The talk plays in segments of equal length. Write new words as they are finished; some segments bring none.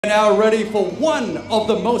Now ready for one of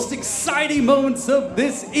the most exciting moments of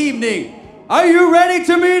this evening. Are you ready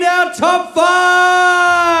to meet our top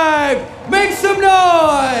 5? Make some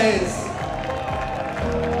noise!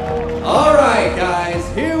 All right, guys,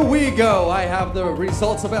 here we go. I have the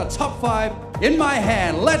results of our top 5 in my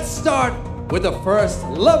hand. Let's start with the first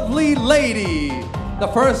lovely lady. The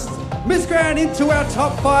first Miss Grand into our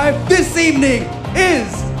top 5 this evening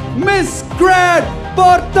is Miss Grand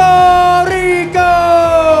Puerto Rico!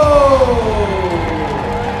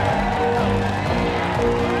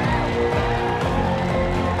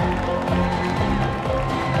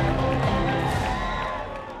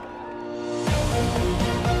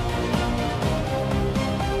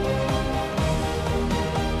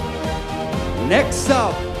 Next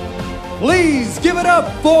up, please give it up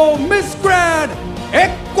for Miss Grand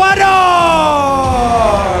Ecuador!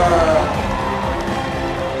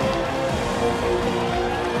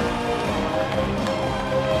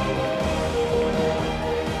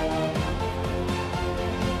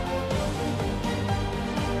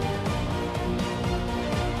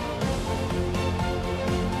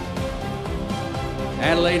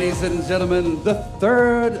 And ladies and gentlemen, the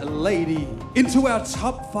third lady into our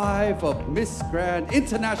top 5 of Miss Grand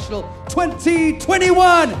International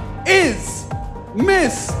 2021 is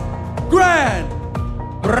Miss Grand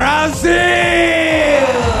Brazil!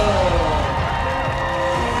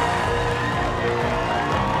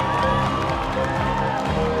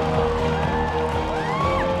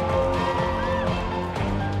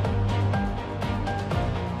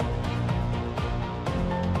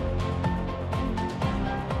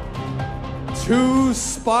 Two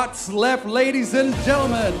spots left, ladies and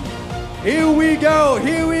gentlemen. Here we go,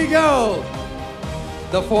 here we go.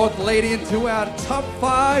 The fourth lady into our top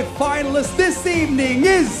 5 finalists this evening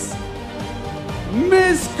is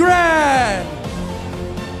Miss Grand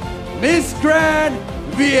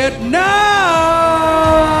Vietnam!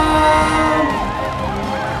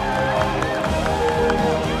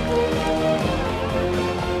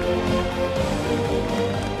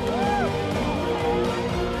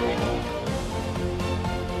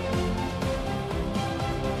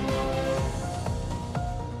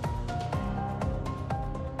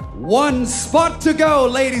 One spot to go,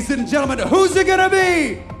 ladies and gentlemen. Who's it gonna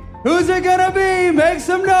be? Who's it gonna be? Make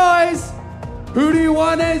some noise. Who do you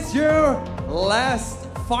want as your last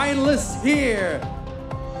finalist here?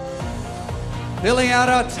 Filling out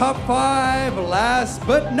our top 5, last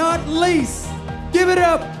but not least, give it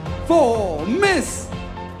up for Miss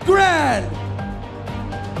Grand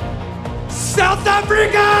South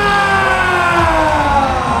Africa!